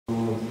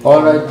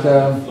All right,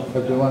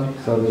 everyone.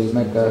 So we'll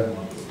make a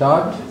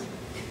start.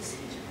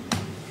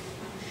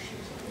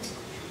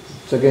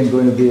 It's again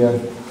going to be a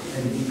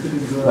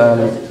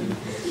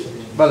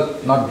well,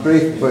 not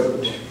brief, but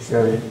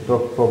we'll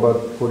talk for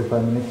about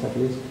 45 minutes at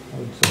least, I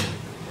would say.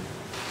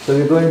 So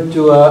we're going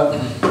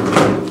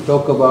to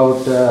talk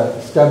about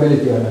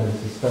stability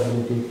analysis.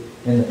 Stability.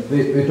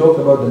 We talked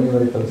about the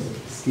numerical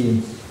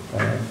schemes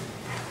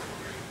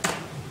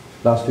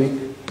last week.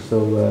 So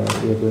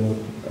we are going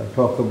to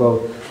talk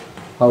about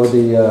how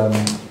the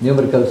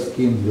numerical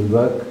schemes will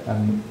work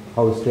and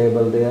how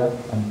stable they are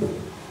and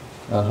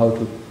how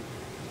to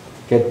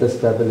get the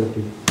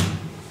stability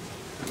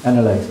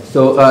analyzed.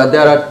 So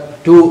there are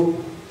two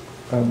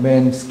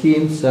main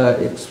schemes,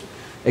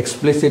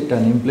 explicit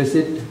and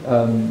implicit.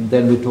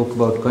 Then we talk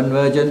about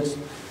convergence,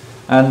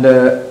 and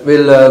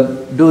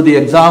we'll do the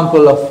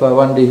example of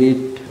 1D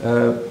heat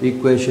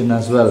equation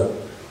as well,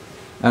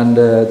 and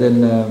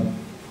then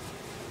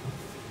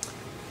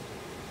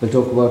we'll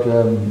talk about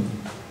the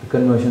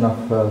conversion of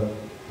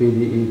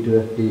PDE to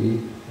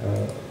FDE.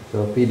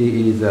 So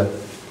PDE is a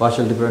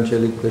partial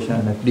differential equation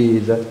and FDE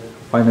is a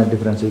finite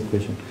differential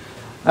equation.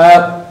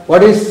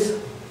 What is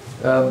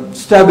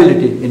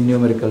stability in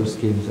numerical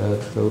schemes?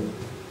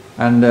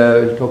 And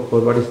we'll talk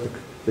about what is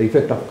the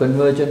effect of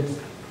convergence,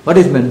 what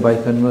is meant by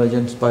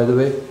convergence, by the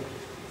way,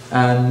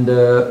 and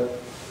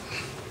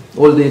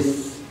all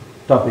these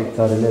topics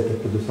are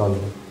related to the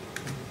solver.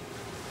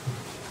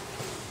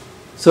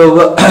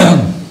 So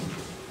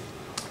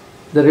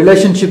the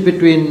relationship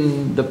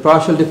between the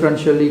partial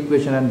differential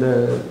equation and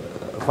the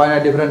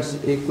finite difference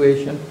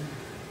equation.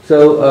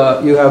 So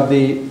you have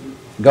the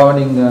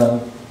governing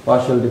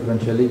partial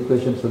differential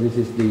equation. So this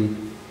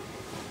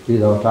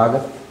is our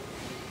target,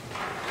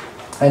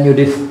 and you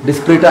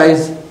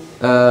discretize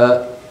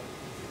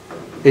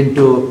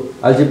into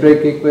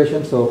algebraic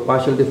equations. So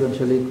partial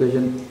differential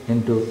equation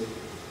into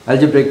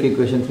algebraic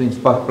equations means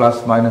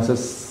plus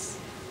minuses,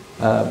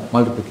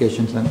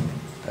 multiplications, and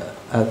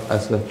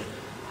as well.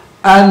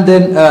 And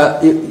then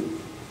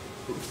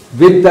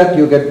with that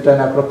you get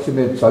an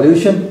approximate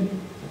solution,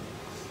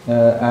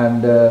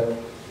 and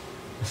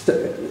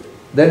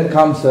then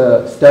comes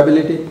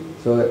stability.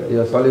 So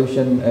your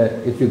solution,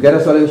 if you get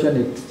a solution,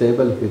 it's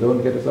stable. If you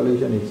don't get a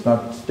solution, it's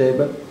not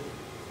stable.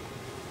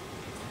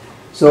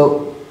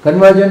 So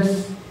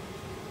convergence,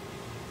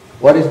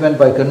 what is meant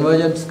by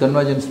convergence?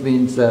 Convergence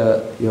means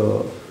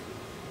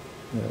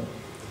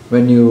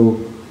when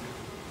you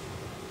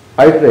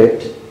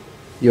iterate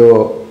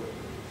your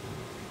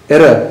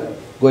error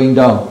going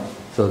down.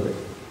 So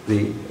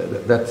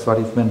that's what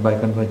is meant by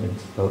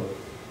convergence. So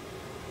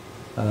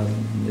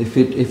if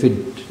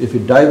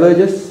it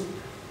diverges,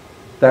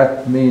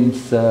 that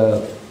means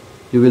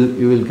you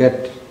will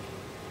get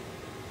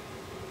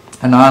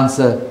an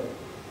answer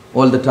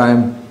all the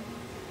time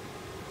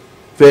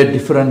very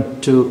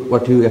different to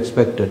what you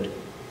expected.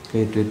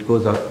 Okay, it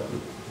goes up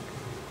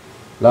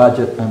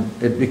larger and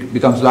it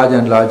becomes larger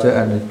and larger,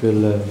 and it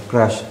will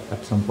crash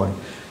at some point.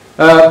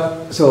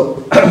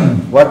 So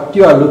what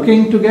you are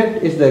looking to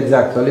get is the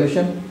exact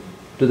solution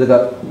to the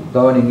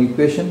governing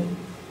equation,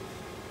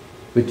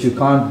 which you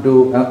can't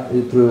do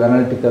through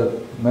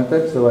analytical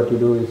methods. So what you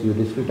do is you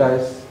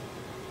discretize,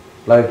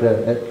 write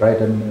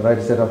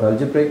a set of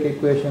algebraic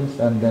equations,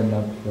 and then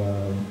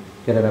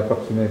get an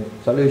approximate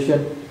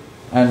solution,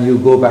 and you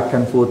go back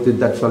and forth with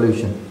that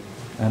solution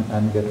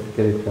and get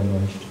it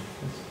converged.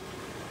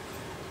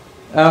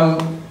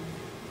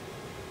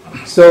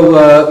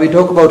 So we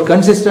talk about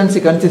consistency.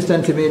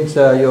 Consistency means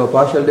your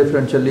partial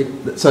differential,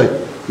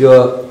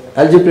 your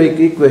algebraic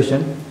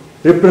equation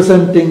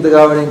representing the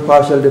governing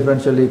partial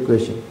differential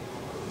equation.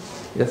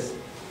 Yes.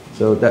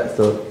 So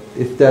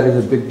if there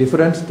is a big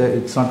difference,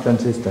 it's not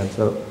consistent.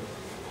 So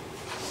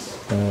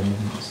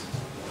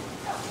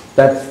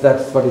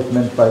that's what is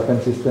meant by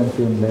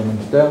consistency in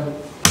layman's term.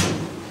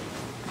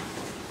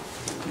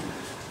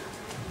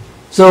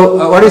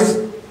 So what is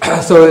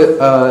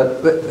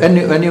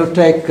when you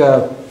take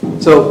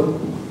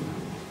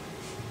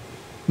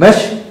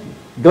mesh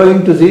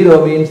going to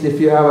zero means if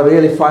you have a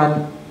really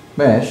fine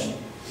mesh,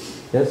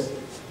 yes,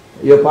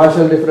 your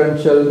partial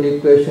differential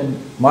equation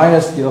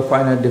minus your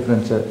finite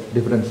difference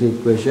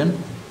equation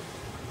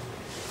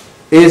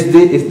is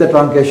the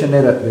truncation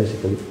error,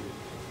 basically.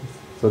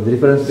 So the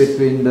difference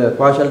between the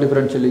partial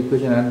differential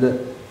equation and the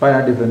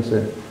finite difference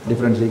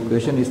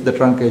equation is the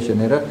truncation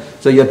error.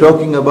 So you're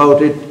talking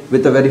about it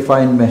with a very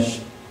fine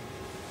mesh.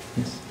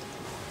 Yes.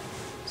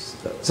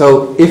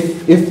 So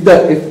if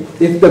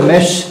the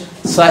mesh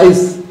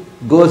size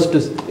goes to,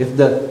 if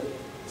the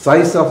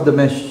size of the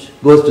mesh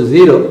goes to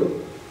zero,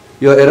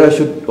 your error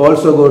should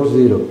also go to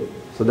zero.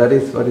 So that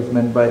is what is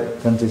meant by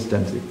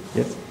consistency.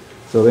 Yes.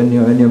 So when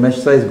your mesh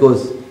size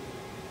goes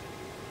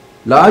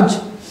large,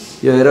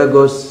 your error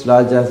goes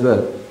large as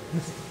well.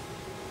 Yes.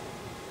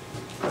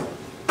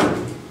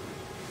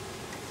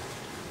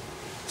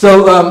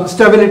 So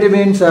stability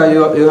means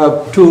you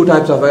have two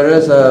types of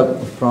errors,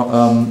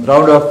 from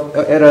round-off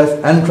errors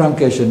and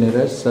truncation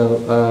errors.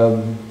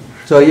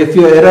 So if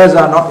your errors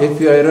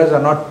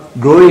are not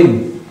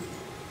growing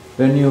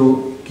when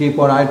you keep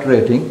on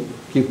iterating,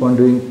 keep on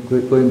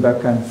going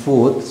back and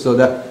forth, so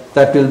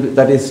that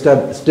is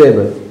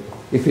stable.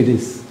 If it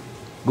is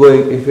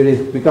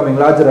becoming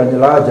larger and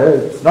larger,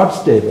 it's not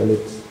stable.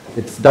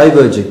 It's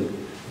diverging.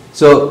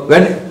 So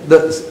when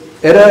the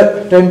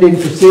error tending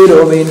to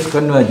 0 means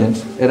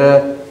convergence,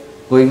 error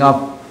going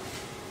up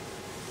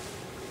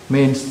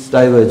means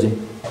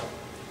diverging.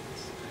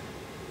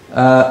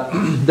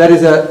 There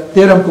is a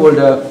theorem called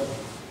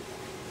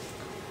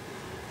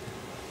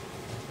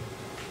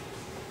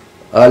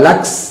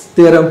Lax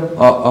theorem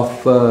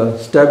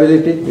of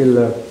stability.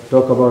 We'll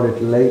talk about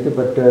it later,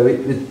 but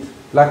with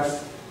Lax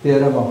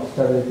theorem of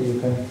stability you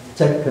can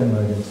check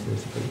convergence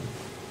basically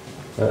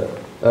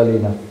early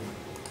enough.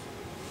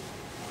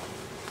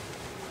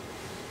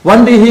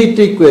 1D heat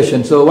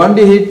equation. So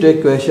 1D heat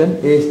equation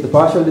is the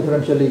partial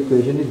differential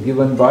equation is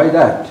given by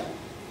that.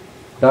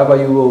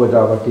 W over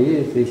W T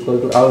is equal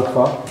to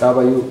alpha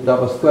W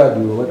squared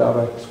U over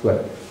W X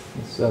squared.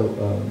 So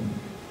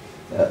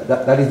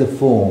that is the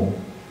form.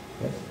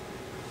 Yes.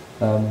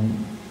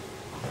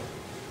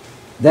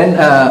 Then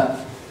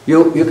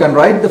you can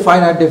write the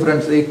finite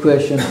difference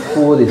equation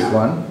for this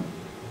one.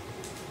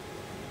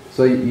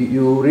 So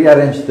you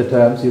rearrange the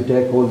terms. You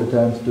take all the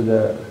terms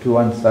to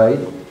one side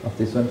of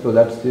this one. So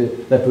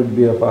that would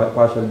be a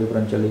partial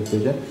differential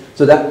equation.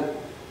 So that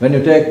when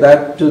you take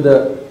that to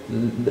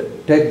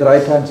take the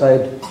right hand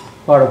side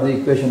part of the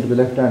equation to the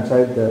left hand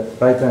side, the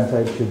right hand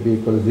side should be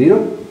equal to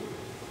 0.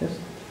 Yes.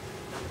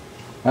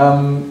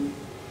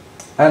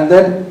 And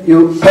then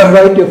you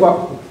write your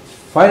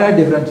finite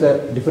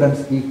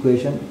difference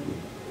equation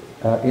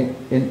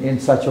in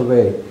such a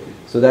way.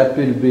 So that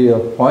will be a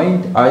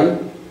point I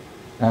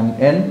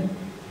and n.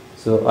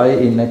 So I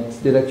in x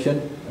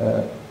direction,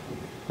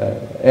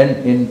 n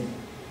in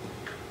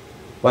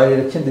y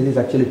direction. This is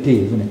actually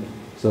t, isn't it?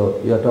 So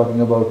you are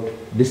talking about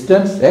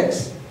distance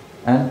x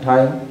and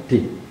time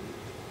t.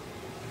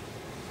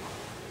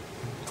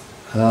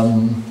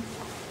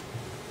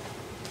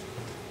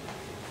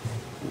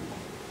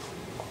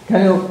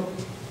 Can you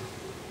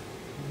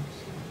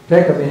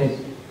take a minute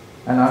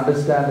and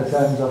understand the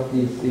terms of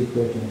these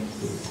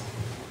equations?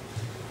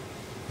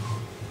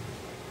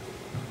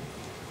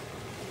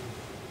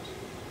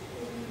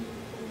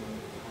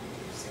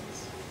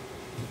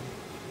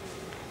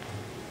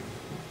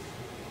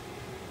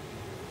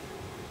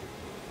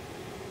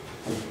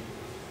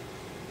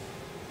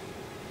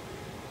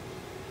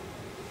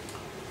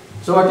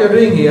 So what you are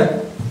doing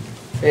here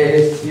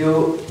is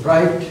you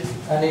write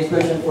an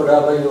equation for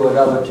W over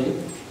W T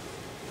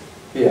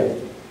here.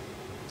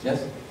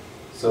 Yes?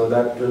 So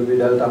that will be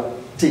delta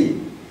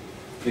T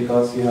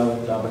because you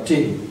have W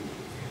T.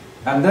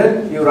 And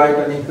then you write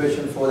an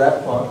equation for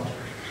that part.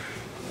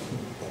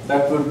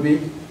 That would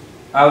be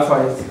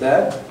alpha is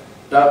there,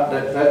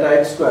 delta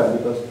x squared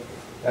because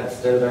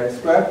that's delta x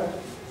squared.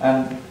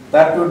 And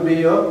that would be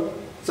your,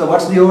 so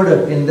what's the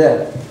order in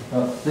there?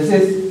 This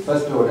is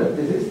first order,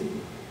 this is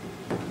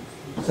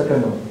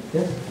second order.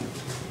 Yes?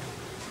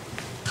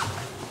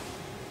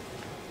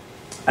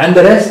 And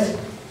the rest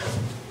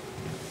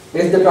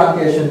is the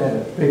truncation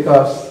error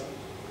because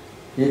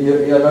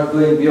you are not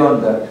going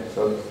beyond that.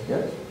 So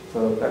yes,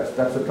 so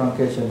that's the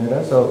truncation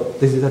error. So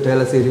this is a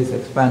Taylor series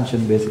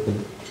expansion basically,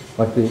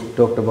 what we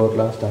talked about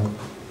last time.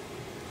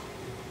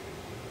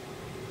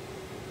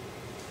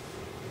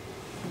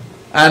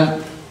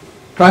 And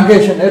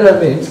truncation error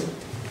means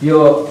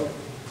your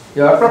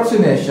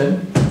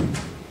approximation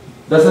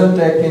doesn't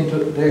take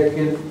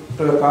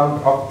into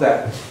account of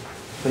that.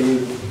 So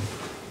you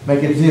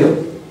make it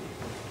 0.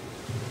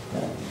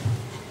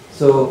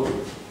 So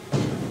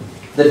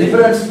the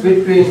difference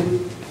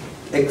between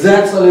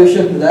exact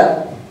solution to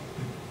that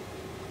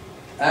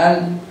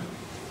and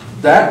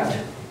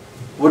that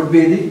would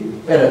be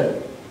the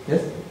error.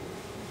 Yes?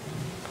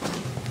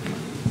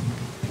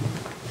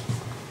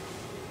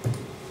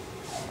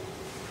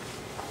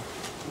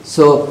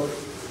 So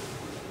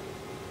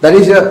that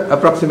is your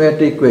approximate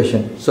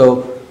equation.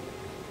 So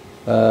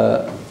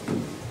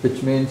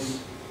which means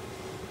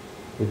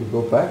if you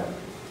go back,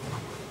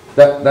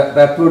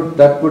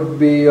 that would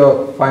be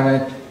your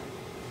finite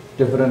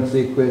difference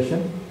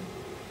equation,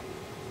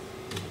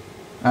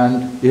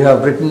 and you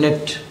have written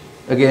it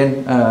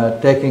again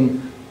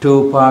taking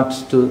two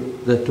parts to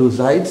the two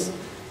sides.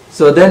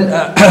 So then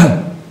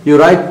you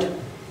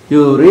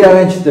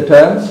rearrange the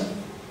terms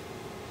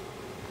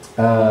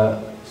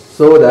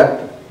so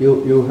that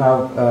you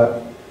have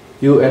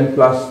un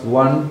plus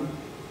 1,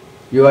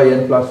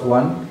 uin plus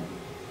 1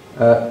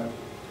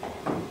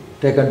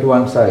 taken to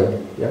one side.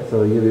 Yeah,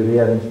 so you will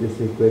rearrange this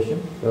equation.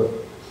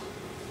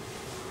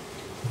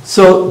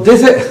 So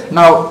this is,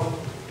 now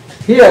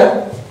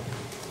here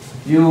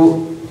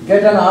you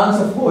get an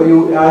answer for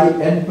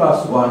uin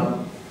plus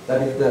 1.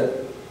 That is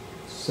the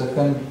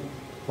second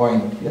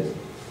point. Yes,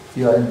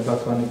 uin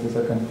plus 1 is the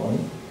second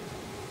point.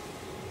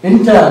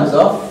 In terms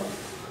of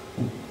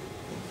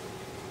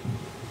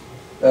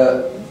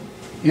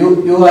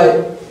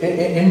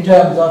in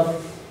terms of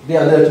the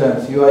other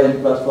terms,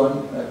 uin plus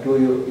 1 to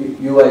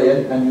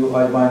uin and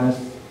ui minus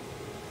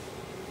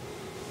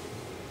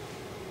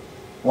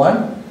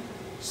 1.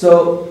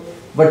 So,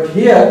 but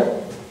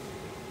here,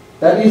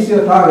 that is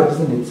your target,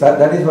 isn't it? So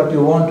that is what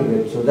you want to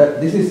get. So that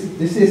this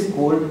is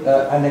called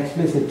an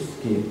explicit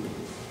scheme.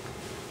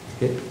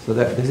 Okay, so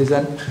that this is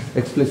an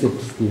explicit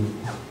scheme.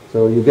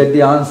 So you get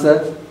the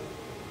answer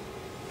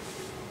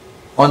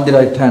on the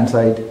right hand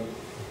side,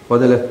 or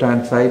the left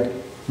hand side,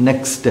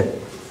 next step.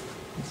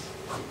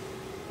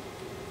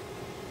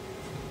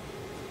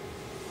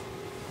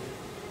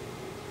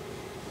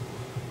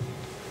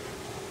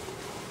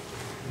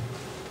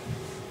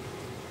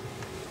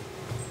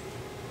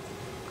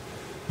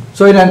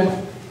 So in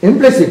an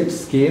implicit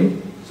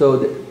scheme, so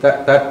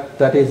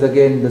that is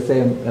again the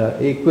same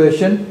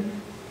equation.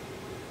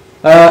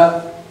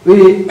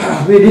 We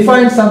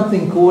define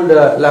something called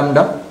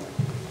lambda.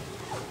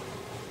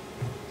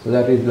 So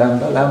that is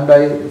lambda. Lambda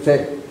is,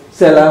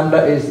 say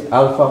lambda is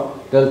alpha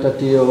delta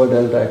t over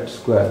delta x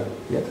squared.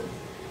 Yeah.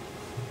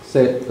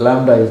 Say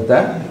lambda is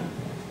that,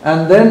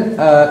 and then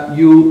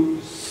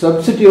you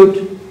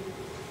substitute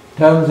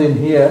terms in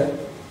here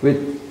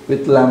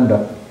with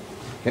lambda.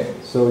 Okay,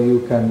 so you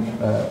can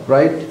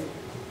write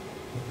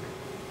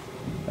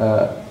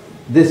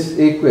this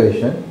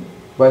equation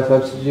by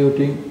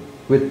substituting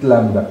with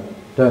lambda,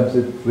 terms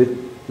with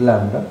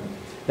lambda.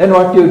 Then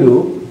what you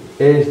do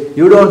is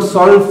you don't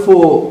solve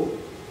for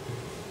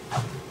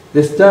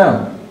this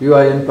term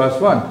uin plus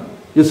 1,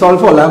 you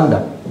solve for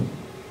lambda.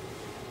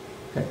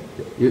 Okay.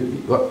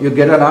 You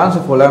get an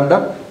answer for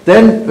lambda,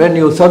 then when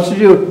you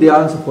substitute the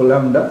answer for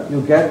lambda,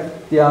 you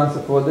get the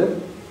answer for the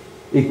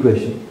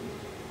equation.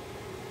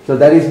 So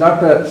that is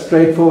not a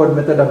straightforward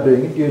method of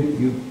doing it.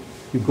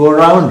 You go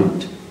around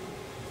it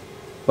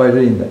by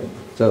doing that.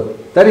 So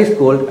that is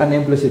called an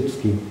implicit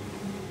scheme.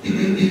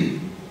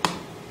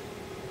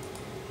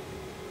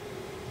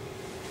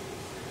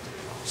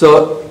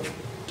 So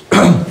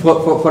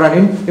for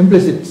an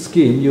implicit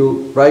scheme,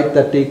 you write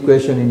that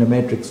equation in a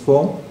matrix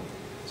form.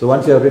 So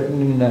once you have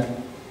written in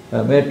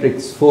a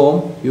matrix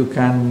form, you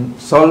can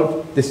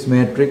solve this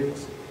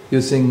matrix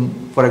using,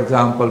 for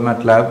example,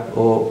 MATLAB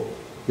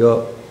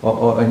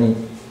or any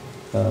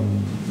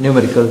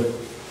numerical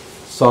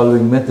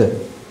solving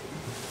method.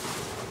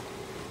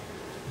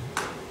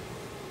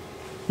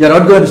 You are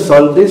not going to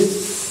solve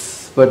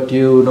this, but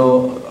you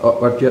know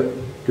what you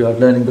are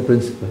learning the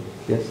principle.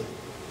 Yes.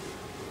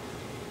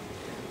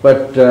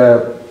 But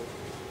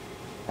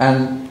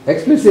an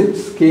explicit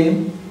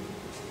scheme,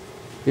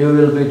 you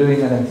will be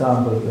doing an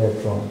example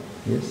later on.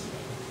 Yes.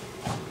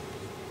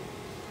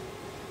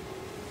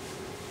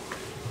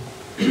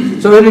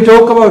 So when we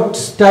talk about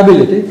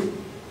stability,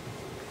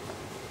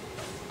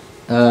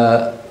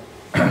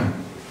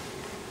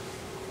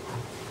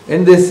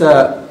 in this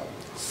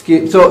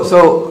scheme,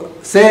 so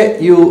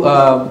say you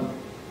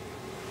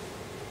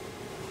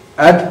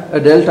add a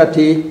delta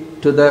t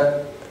to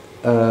the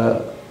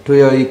to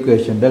your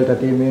equation. Delta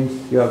t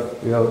means you are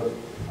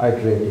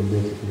iterating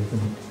basically,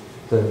 isn't it?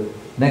 So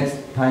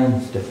next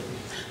time step.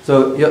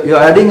 So you're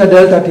adding a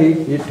delta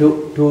t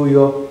to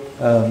your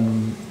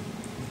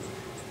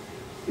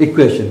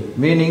equation,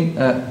 meaning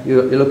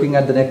you're looking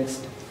at the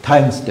next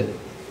time step.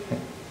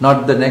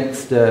 Not the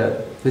next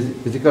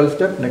physical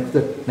step,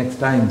 next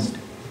time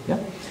step. Yeah.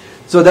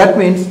 So that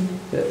means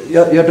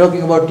you're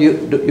talking about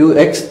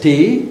uxt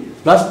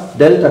plus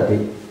delta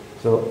t.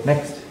 So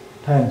next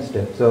time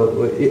step. So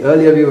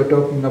earlier we were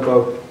talking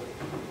about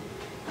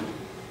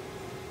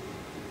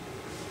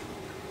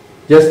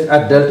just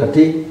at delta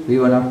t. We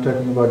were not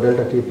talking about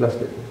delta t plus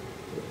delta.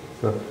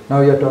 So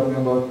now you're talking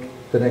about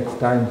the next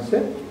time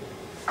step.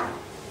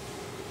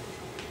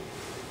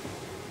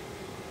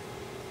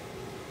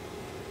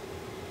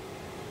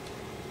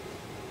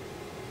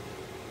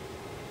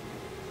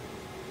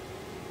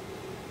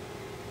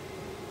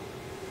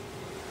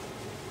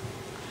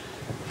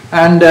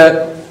 And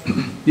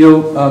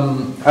you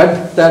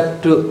add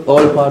that to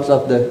all parts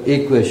of the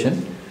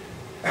equation.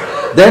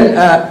 Then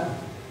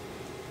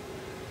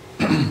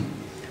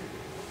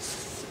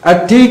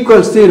at t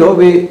equals 0,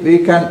 we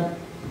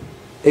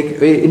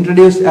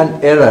introduce an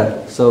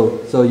error. So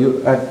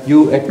you at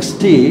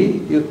uxt,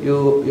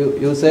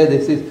 you say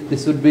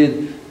this would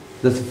be,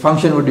 this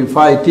function would be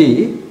psi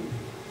t,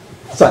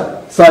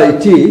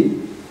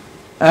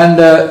 and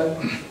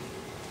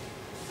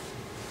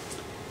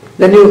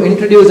then you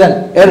introduce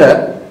an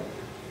error.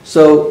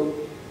 So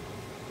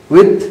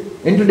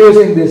with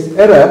introducing this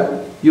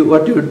error,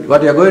 what you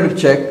are going to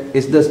check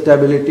is the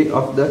stability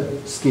of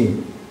the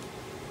scheme.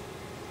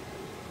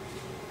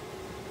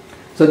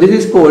 So this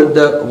is called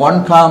the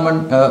one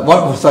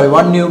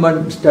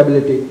Newman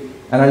stability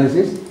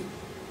analysis.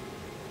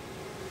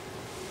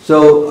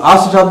 So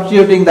after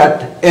substituting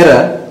that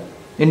error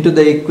into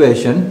the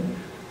equation,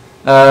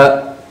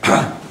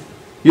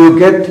 you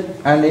get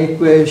an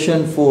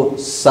equation for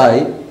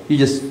psi. You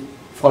just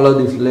follow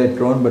this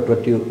later on, but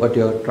what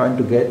you are trying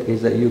to get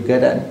is that you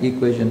get an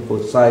equation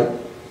for psi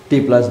t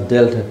plus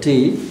delta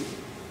t,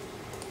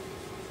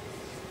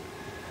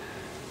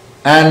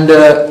 and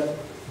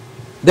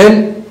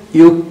then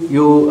you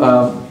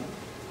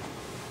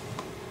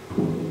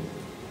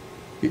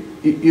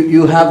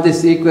you have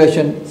this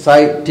equation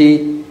psi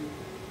t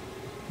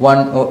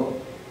 1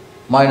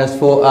 minus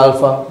 4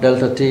 alpha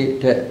delta t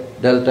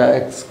delta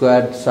x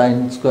squared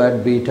sine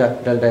squared beta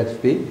delta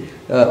xp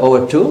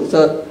over 2.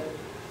 So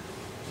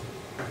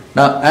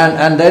now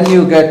and then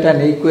you get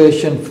an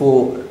equation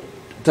for,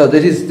 so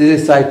this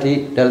is psi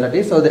t delta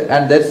t, so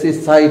and this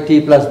is psi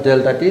t plus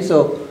delta t,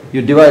 so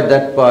you divide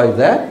that by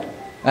that,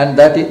 and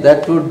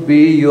that would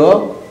be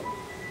your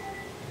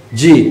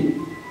g.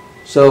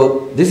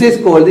 So this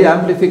is called the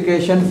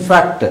amplification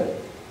factor.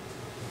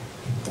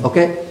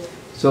 Okay,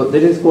 so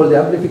this is called the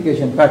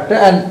amplification factor,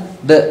 and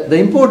the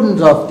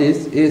importance of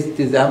this is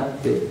the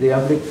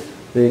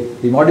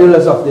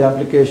modulus of the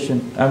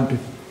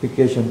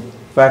amplification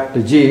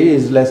factor g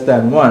is less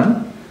than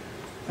 1,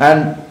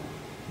 and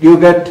you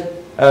get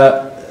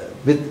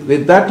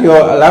with that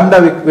your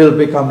lambda will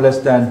become less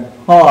than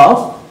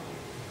half.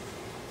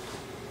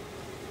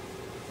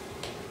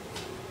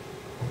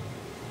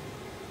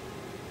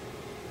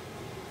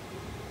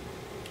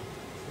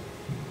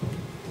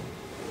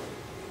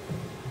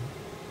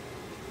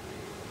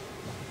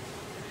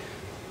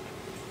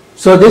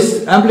 So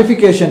this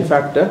amplification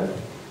factor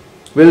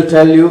will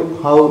tell you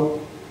how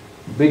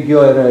big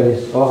your error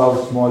is or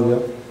how small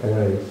your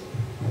error is.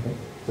 Okay?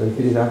 So if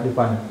it is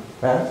amplifying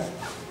fast,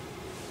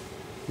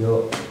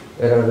 your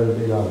error will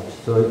be large.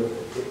 So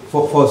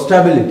for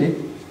stability,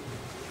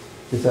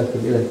 this has to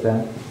be less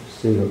than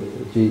 0.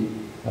 G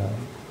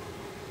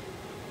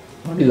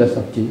modulus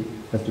of G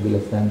has to be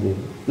less than 0.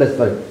 Less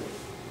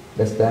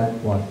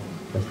than 1.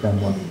 Less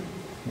than 1.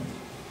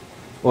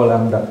 Or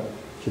lambda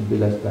should be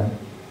less than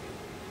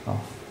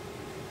half.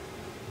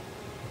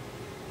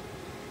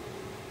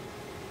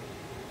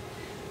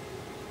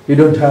 You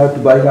don't have to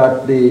by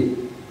heart the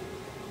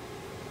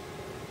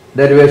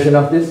derivation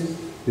of this.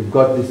 You've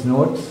got these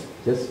notes,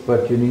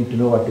 but you need to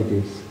know what it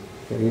is.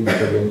 Okay, read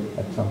it again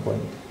at some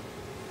point.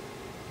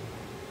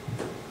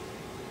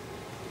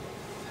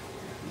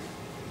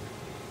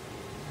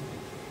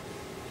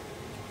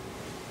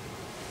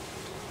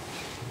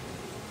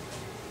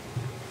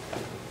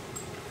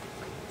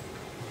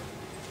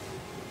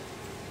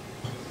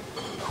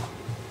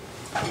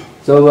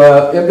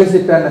 So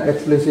implicit and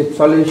explicit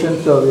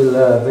solutions. So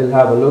we'll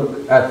have a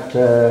look at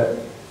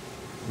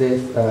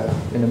this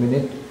in a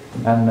minute.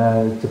 And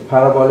it's a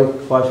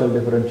parabolic partial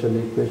differential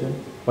equation.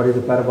 What is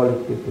a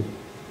parabolic equation?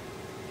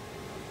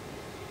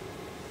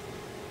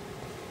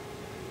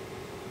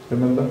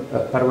 Remember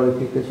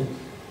parabolic equations?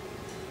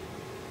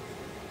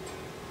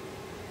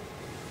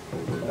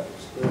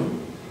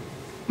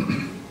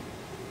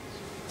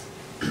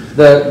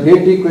 The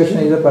heat equation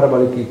is a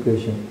parabolic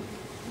equation.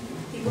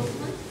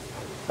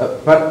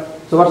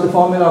 So what's the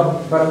formula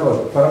of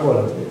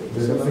parabola?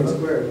 X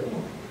squared.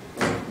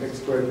 X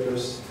squared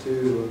plus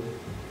 2.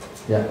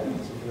 Yeah.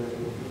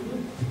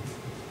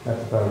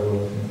 That's a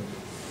parabola.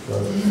 So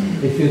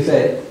if you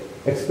say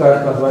x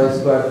squared plus y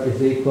squared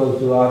is equal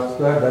to r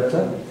squared, that's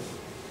a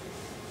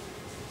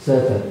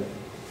circle.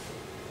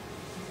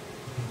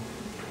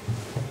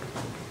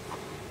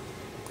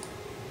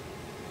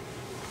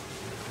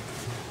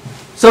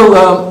 So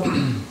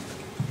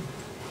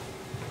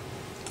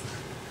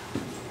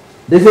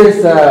this is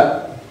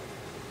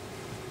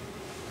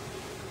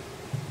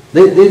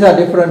these are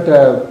different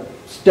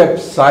step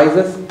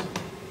sizes.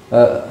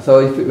 So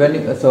if when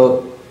you,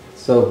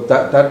 so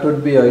that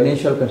would be an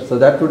initial. So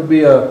that would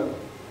be a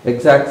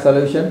exact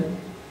solution,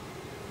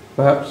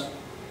 perhaps.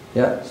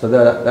 Yeah. So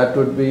that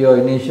would be your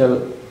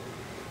initial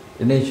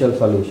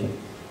solution,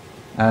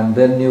 and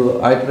then you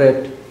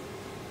iterate.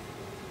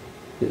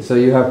 So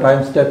you have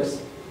time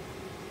steps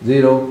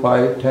 0,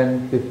 5,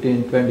 10,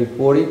 15, 20,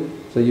 40.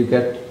 So you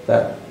get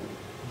that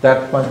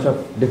much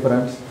of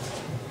difference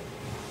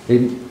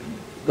in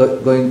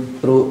going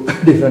through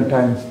different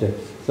time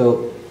steps.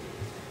 So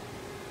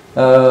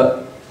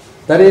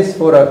that is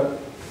for a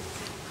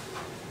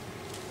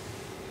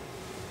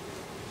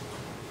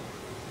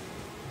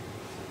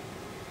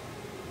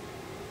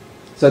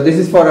so this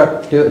is for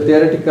a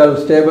theoretical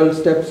stable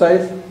step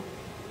size.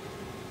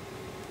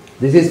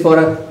 This is for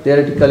a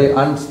theoretically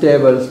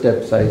unstable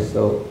step size.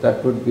 So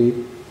that would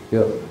be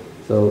your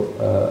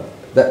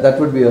that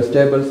would be a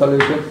stable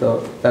solution.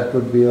 So that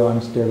would be your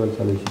unstable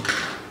solution.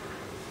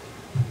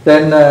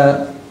 Then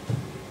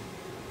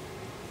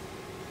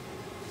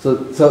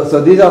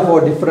so these are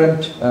for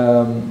different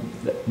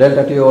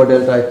delta t over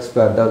delta x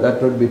squared.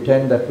 That would be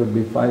 10, that would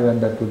be 5,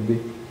 and that would be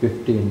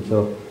 15.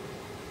 So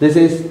this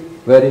is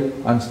very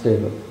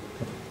unstable.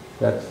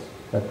 That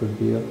would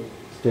be a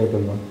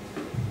stable one.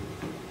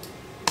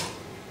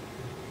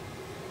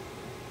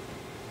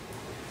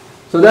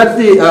 So that's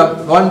the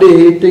 1D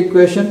heat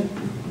equation.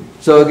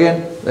 So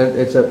again,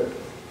 it's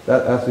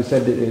as we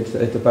said,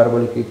 it's a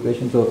parabolic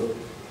equation. So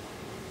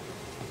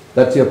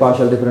that's your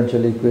partial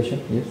differential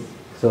equation. Yes.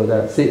 So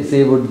that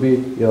C would be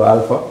your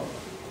alpha.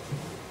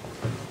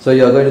 So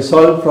you are going to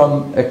solve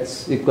from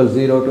x equals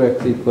 0 to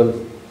x equals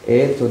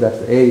a. So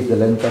that's a is the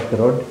length of the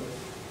rod.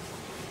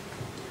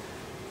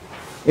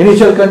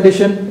 Initial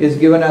condition is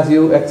given as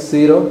u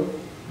x0.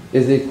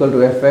 is equal to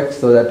fx,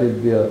 so that will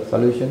be a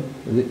solution.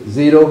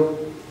 0,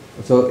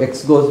 so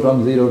x goes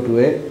from 0 to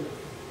a.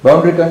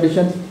 Boundary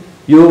conditions,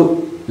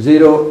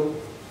 u0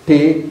 t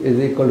is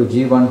equal to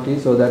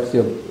g1t, so that's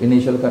your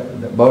initial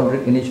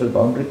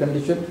boundary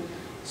condition.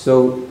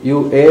 So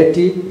uat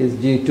is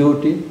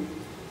g2t,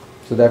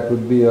 so that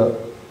would be a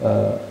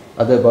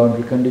other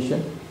boundary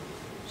condition.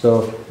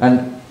 So,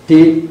 and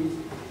t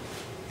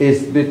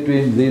is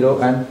between 0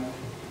 and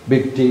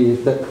big T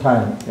is the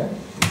time. Yeah?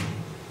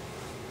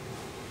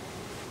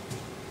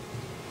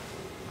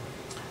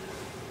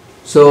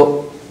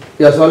 So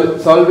you are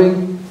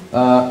solving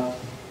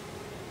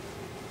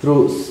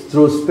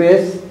through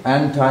space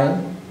and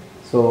time.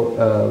 So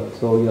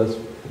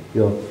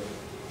your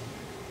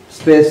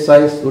space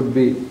size would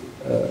be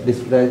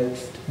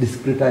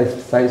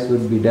discretized size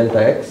would be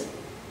delta x,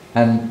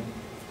 and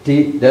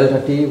delta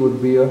t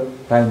would be your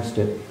time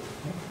step.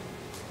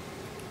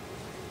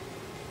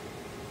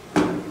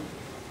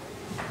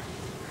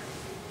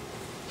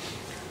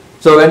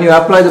 So when you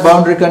apply the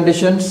boundary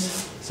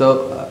conditions, you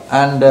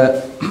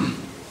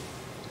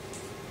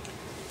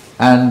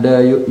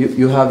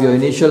have your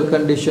initial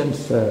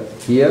conditions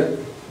here.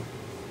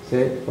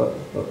 Say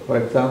for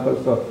example,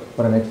 so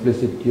for an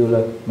explicit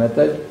Euler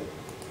method,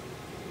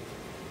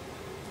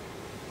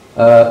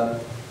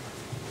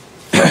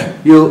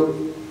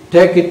 you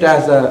take it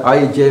as a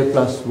ij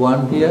plus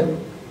 1 here,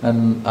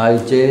 and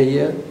ij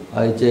here,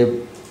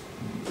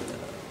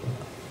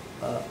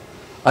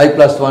 I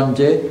plus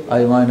 1j,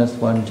 I minus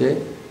 1j.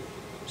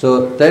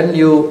 So then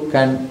you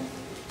can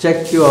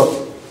check your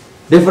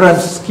different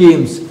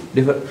schemes.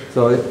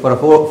 So for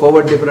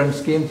forward different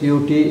schemes,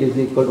 ut is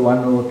equal to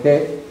 1 over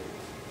k,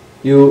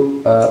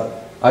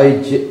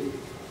 ij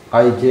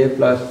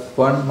plus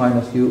 1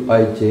 minus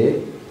uij.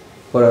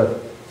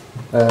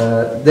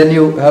 Then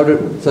you have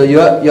to, so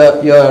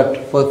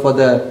for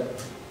the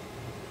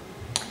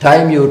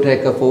time you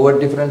take a forward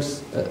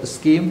difference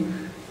scheme.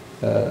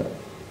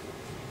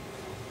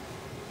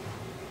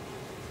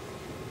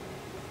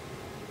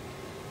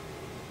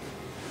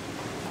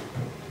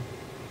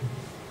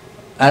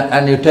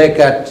 And you take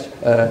at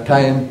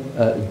time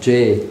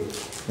j.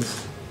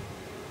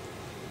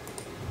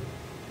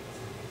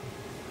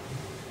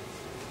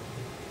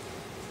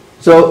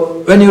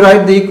 So when you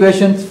write the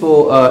equations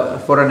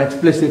for an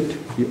explicit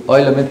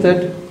Euler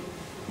method,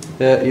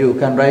 you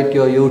can write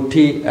your ut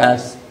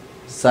as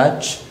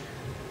such,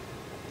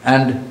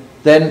 and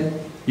then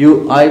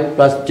ui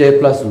plus j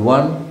plus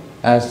 1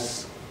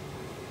 as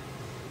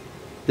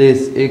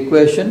this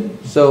equation.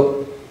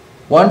 So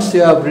once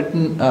you have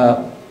written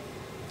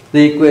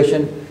the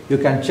equation, you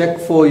can check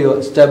for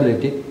your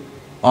stability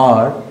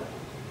R,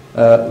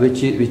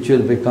 which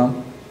will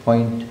become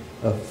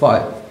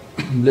 0.5.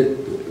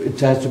 It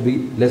has to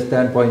be less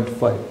than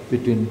 0.5,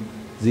 between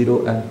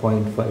 0 and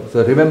 0.5.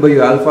 So remember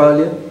your alpha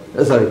earlier,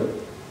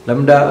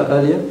 lambda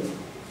earlier.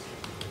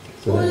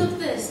 So all of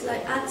this,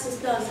 like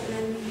ANSYS does, and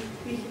then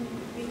we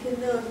can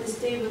know if it's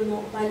stable or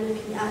not by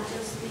looking at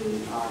just the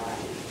R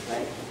value,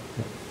 right?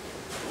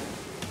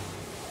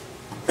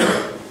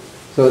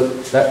 So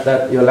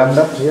that your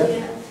lambda here,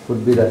 yeah,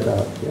 would be that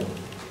R. Yeah.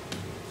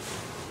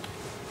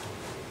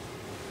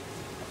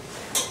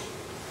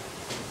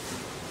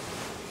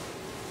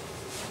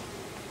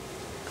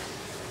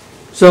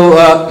 So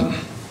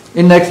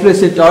in the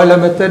explicit Euler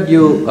method,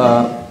 you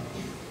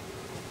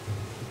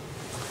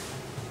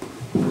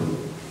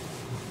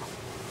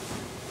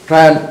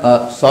try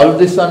and solve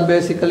this one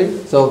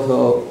basically.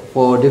 So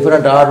for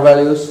different R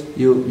values,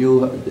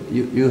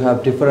 you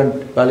have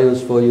different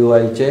values for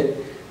uij.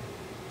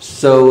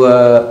 So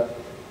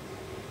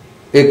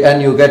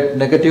and you get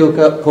negative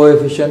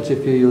coefficients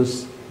if you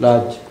use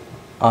large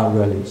R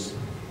values.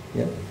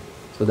 Yeah.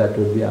 So that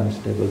would be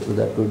unstable. So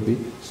that would be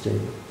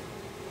stable.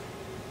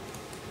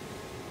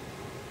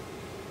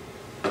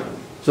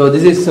 So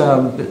this is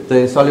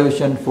the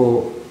solution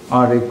for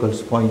R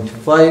equals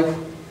 0.5.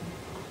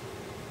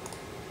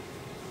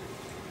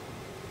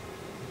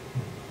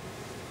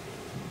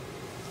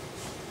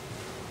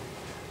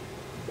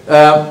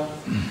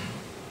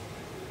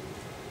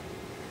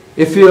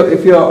 If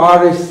your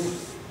R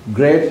is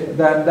greater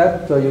than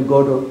that, so you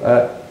go to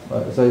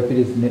so if it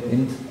is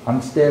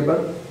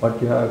unstable,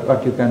 what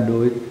you can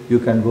do is you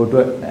can go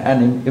to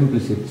an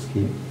implicit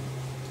scheme.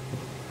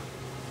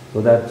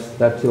 So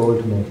that's your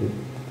alternative.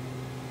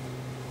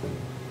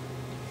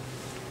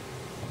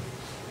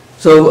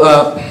 So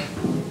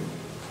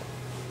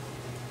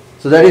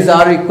so that is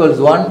R equals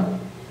 1.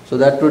 So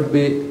that would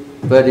be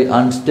very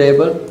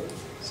unstable.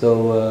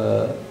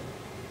 So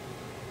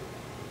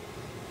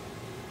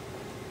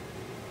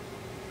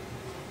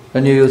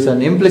when you use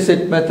an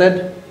implicit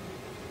method,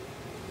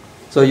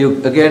 so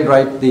you again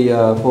write the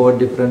forward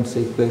difference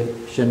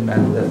equation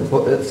and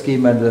the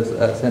scheme and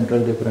the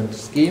central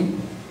difference scheme,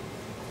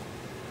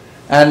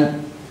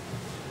 and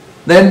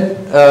then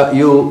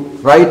you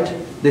write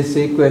this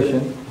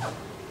equation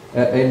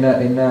in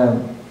a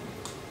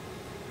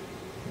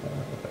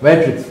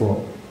matrix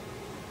form.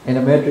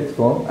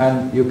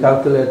 And you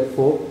calculate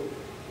for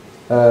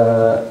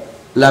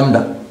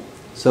lambda.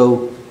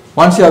 So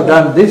once you have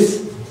done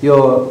this,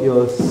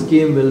 your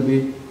scheme will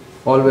be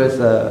always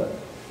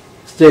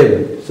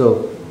stable.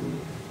 So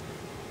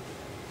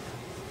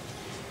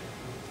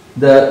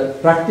the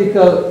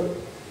practical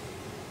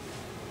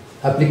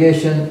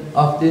application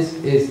of this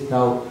is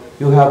now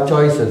you have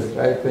choices,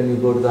 right? When you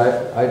go to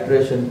the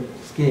iteration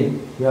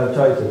scheme, you have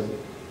choices.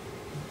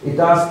 It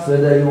asks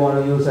whether you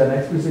want to use an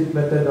explicit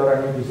method or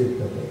an implicit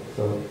method.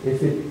 So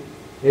if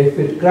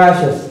it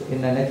crashes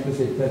in an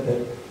explicit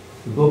method,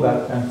 you go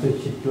back and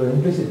switch it to an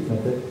implicit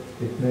method,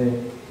 it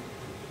may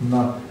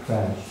not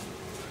crash.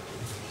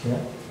 Yeah?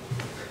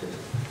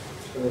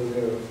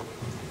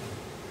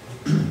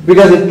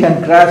 Because it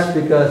can crash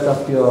because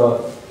of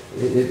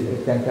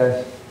it can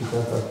crash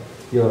because of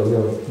your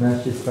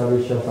mesh is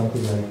rubbish or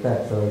something like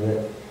that. So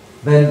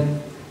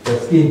then the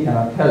scheme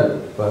cannot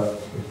help, but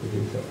if it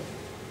is a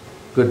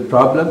good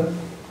problem,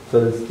 so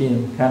the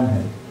scheme can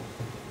help.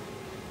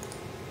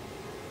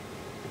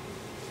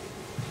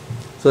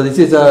 So this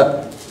is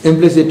a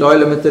implicit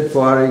Euler method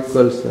for r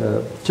equals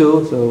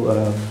 2,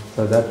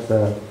 so that's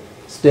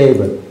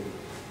stable.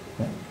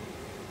 Yeah.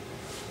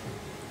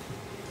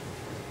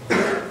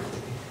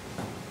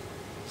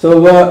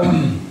 So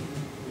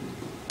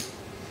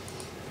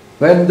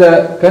when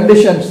the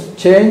conditions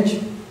change,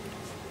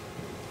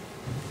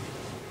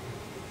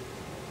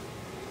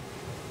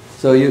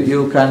 so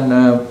you can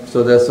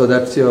so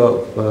that's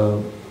your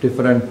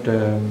different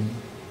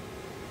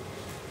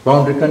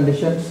boundary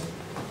conditions.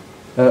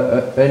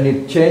 When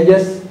it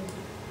changes,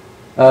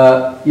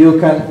 you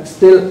can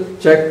still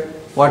check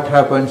what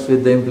happens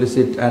with the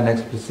implicit and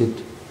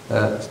explicit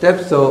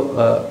steps.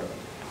 So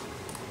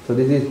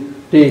this is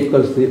t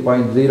equals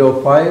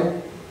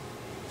 0.05.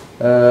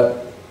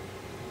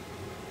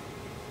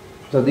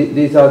 So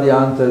these are the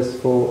answers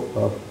for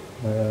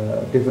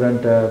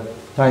different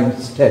time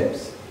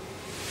steps.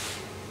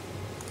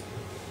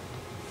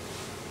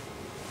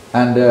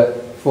 And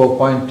for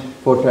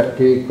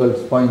t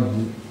equals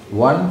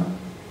 0.1,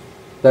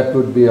 that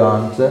would be your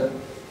answer.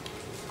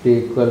 T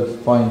equals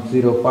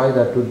 0.05,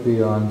 that would be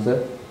your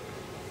answer.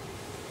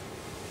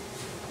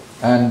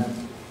 And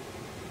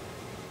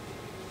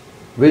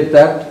with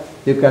that,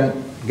 you can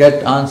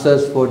get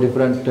answers for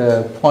different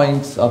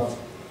points of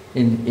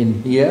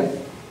in here.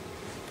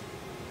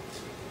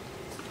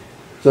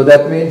 So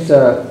that means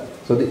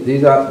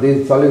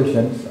these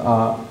solutions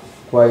are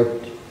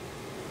quite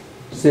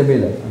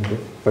similar,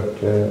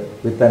 but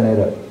with an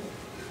error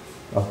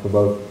of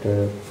about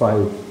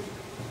 5.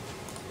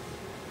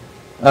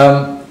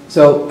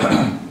 So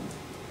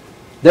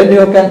then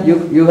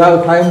you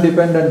have time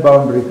dependent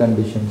boundary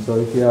condition. So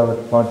if you have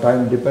a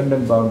time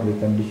dependent boundary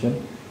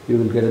condition, you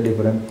will get a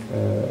different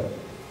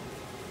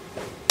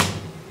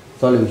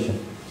solution.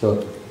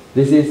 So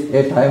this is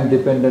a time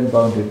dependent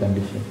boundary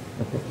condition.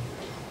 Okay.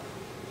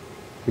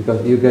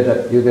 Because you get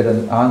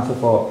an answer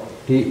for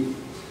t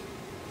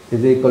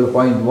is equal to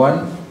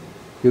 0.1,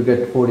 you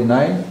get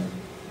 49,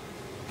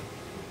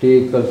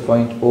 t equals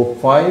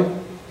 0.05,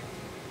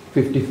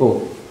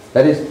 54.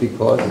 That is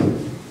because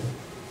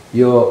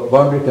your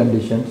boundary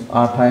conditions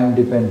are time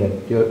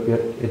dependent.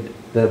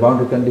 The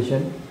boundary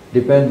condition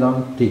depends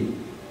on t.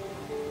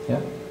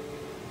 Yeah.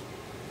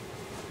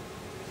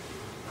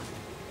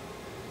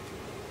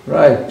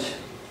 Right.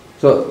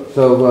 So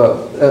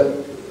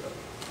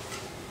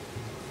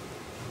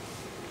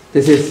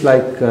this is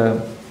like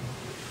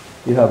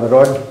you have a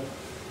rod.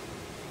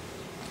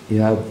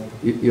 You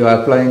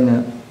are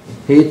applying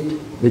heat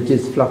which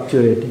is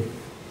fluctuating.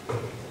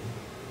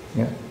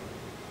 Yeah.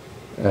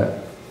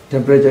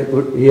 Temperature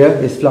here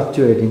is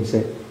fluctuating,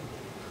 say.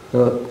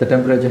 So the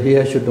temperature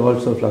here should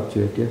also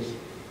fluctuate, yes.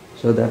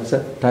 So that's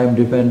a time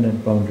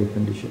dependent boundary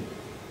condition.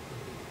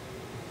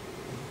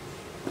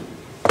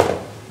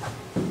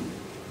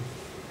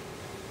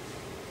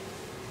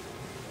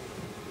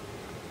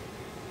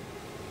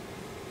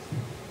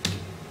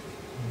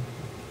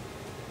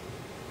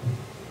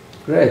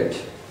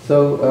 Great.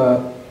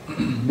 So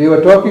we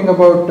were talking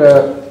about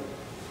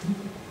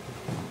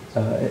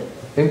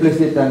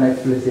implicit and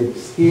explicit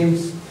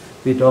schemes.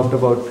 We talked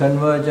about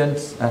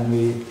convergence and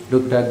we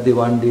looked at the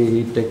 1D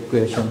heat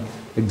equation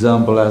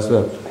example as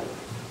well.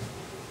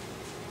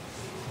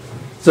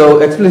 So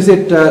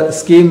explicit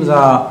schemes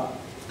are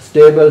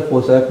stable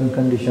for certain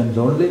conditions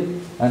only,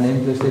 and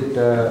implicit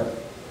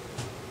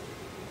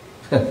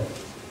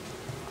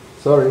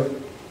sorry.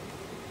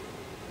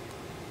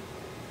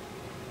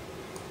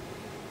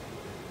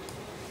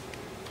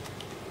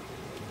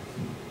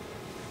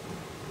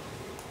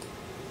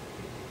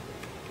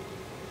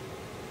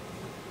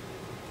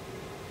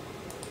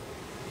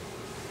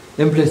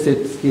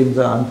 Implicit schemes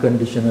are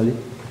unconditionally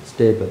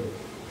stable.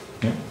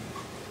 Yeah.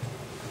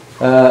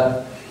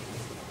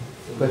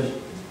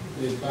 Question?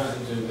 The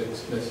advantage of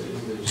explicit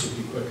is that it should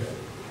be quicker.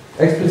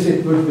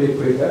 Explicit would be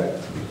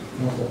quicker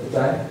most of the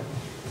time,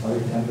 or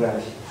it can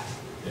crash.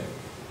 Yeah.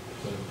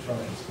 So try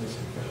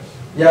explicit first.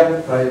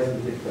 Yeah, try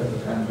explicit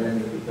first, and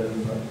then it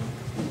doesn't work.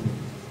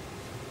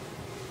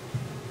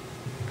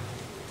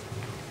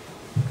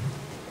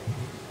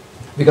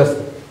 Because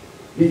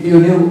you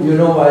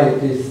know why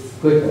it is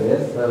quicker,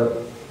 yes?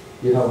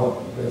 You have,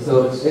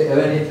 so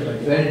when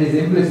it is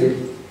implicit,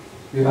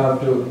 you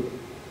have to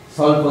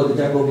solve for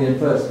the Jacobian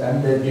first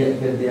and then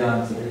get the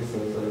answer. So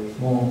it's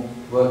more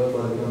work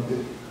for the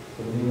computer,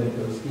 for the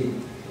numerical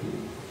scheme.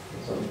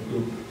 So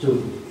to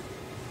choose.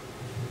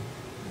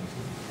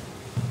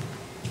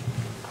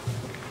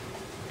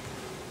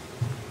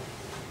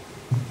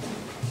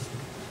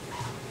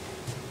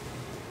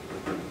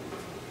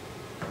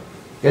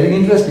 Getting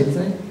interesting,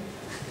 isn't it?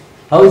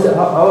 How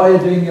are you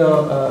doing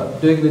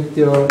with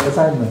your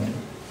assignment?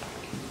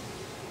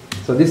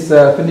 So this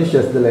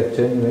finishes the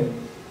lecture anyway.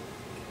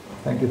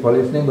 Thank you for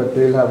listening, but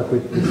we'll have a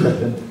quick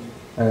discussion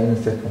in a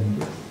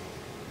second.